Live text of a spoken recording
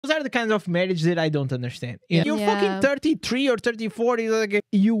those are the kinds of marriage that I don't understand. You're fucking 33 or 34. Like,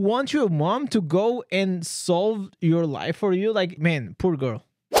 you want your mom to go and solve your life for you? Like, man, poor girl.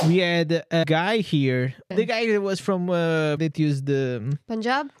 We had a guy here. The guy that was from that used the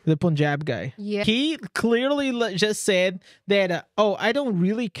Punjab guy. Yeah. He clearly just said that, oh, I don't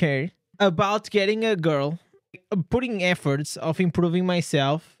really care about getting a girl, putting efforts of improving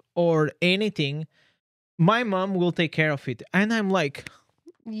myself or anything. My mom will take care of it. And I'm like,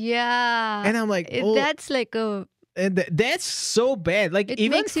 yeah. And I'm like, oh, that's like a. And that's so bad. Like,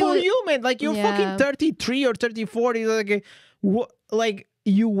 even for you, man. Like, you're fucking 33 or 34. Like,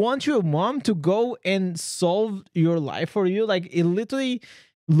 you want your mom to go and solve your life for you? Like, it literally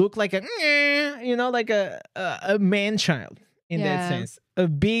looked like a, like a man child in that sense. A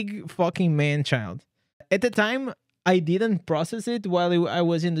big fucking man child. At the time, I didn't process it while I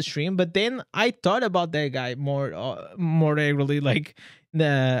was in the stream, but then I thought about that guy more regularly. Like,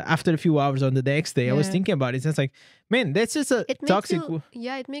 after a few hours on the next day, I was thinking about it. It's like, man, that's just a toxic.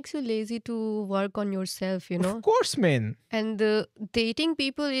 It makes you lazy to work on yourself, you know. Of course, man. And dating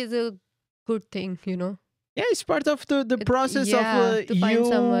people is a good thing, you know. Yeah, it's part of the process of to find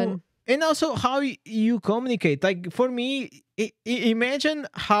someone. And also how you communicate. Like, for me, imagine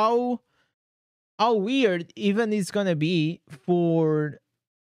how weird even it's gonna be for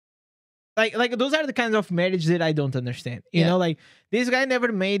like those are the kinds of marriage that I don't understand. You know, like, this guy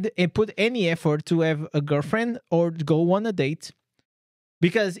never made and put any effort to have a girlfriend or go on a date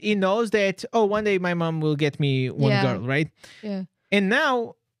because he knows that, oh, one day my mom will get me one girl, right? Yeah. And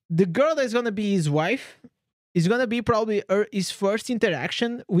now the girl that's gonna be his wife is gonna be probably his first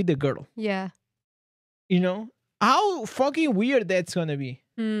interaction with the girl. Yeah. You know how fucking weird that's gonna be.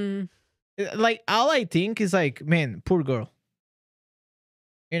 Like, all I think is like, man, poor girl.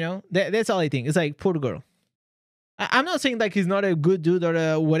 You know, that's all I think. It's like, poor girl. I'm not saying like he's not a good dude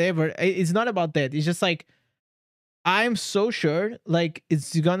or whatever. It's not about that. It's just like, I'm so sure like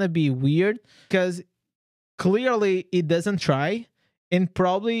it's gonna be weird because clearly it doesn't try, and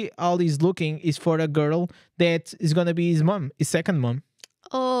probably all he's looking is for a girl that is gonna be his mom, his second mom.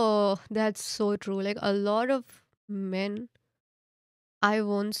 Oh, that's so true. Like, a lot of men, I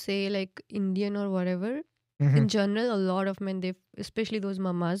won't say like Indian or whatever. In general, a lot of men, especially those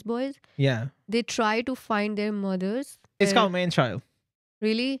mamas boys, they try to find their mothers. It's called man child.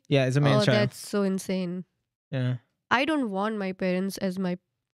 Really? Yeah, it's a man child. Oh, that's so insane. Yeah. I don't want my parents as my.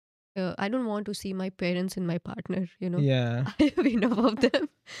 I don't want to see my parents and my partner. You know. Yeah. I have enough of them.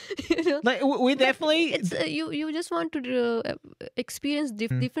 You know. Like, we definitely. It's you just want to experience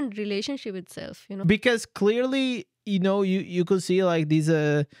different relationship itself. You know. Because clearly, you know, you could see like these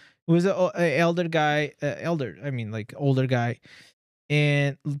was an older guy, older guy,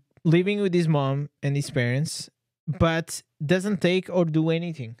 and living with his mom and his parents, but doesn't take or do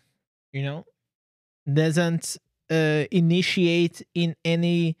anything, you know, doesn't initiate in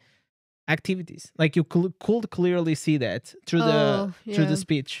any activities. Like, you could clearly see that through the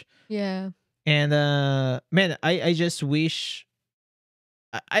speech. Yeah. And man, I just wish.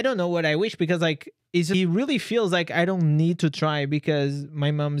 I don't know what I wish, because like, he really feels like I don't need to try because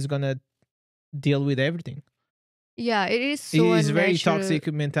my mom is gonna deal with everything. Yeah, it is so It's very toxic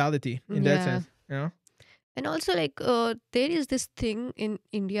mentality in that sense, you know. And also, like, there is this thing in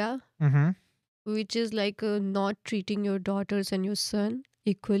India, which is like not treating your daughters and your son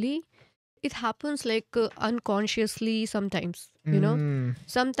equally. It happens like unconsciously sometimes, you know.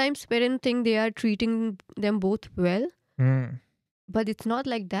 Sometimes parents think they are treating them both well. But it's not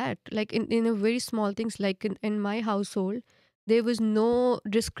like that. Like, in a very small things, like in my household, there was no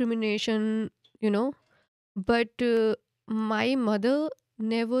discrimination, you know. But my mother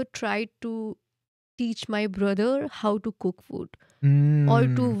never tried to teach my brother how to cook food or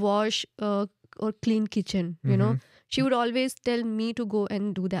to wash or clean kitchen, you know. She would always tell me to go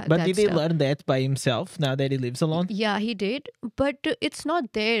and do that. But did he learn that by himself now that he lives alone? Yeah, he did. But it's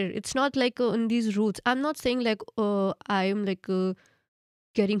not there. It's not like in these roots. I'm not saying like I'm like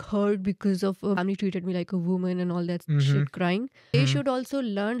getting hurt because of family treated me like a woman and all that shit, crying. They should also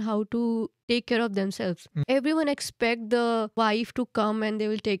learn how to take care of themselves. Everyone expect the wife to come and they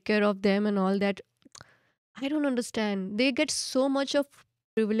will take care of them and all that. I don't understand. They get so much of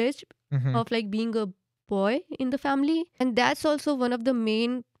privilege of like being a boy in the family, and that's also one of the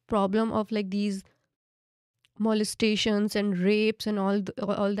main problem of like these molestations and rapes and all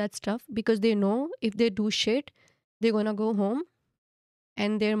that stuff, because they know if they do shit, they're gonna go home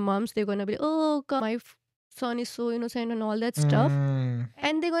and their moms, they're gonna be, oh God, my son is so innocent and all that stuff,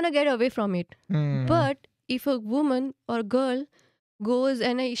 and they're gonna get away from it. But if a woman or girl goes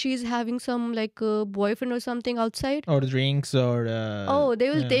and she's having some like boyfriend or something outside, or drinks, or they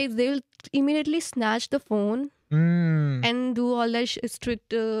will immediately snatch the phone and do all that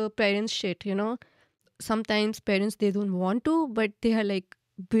strict parents shit, you know. Sometimes parents, they don't want to, but they are like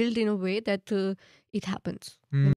built in a way that it happens.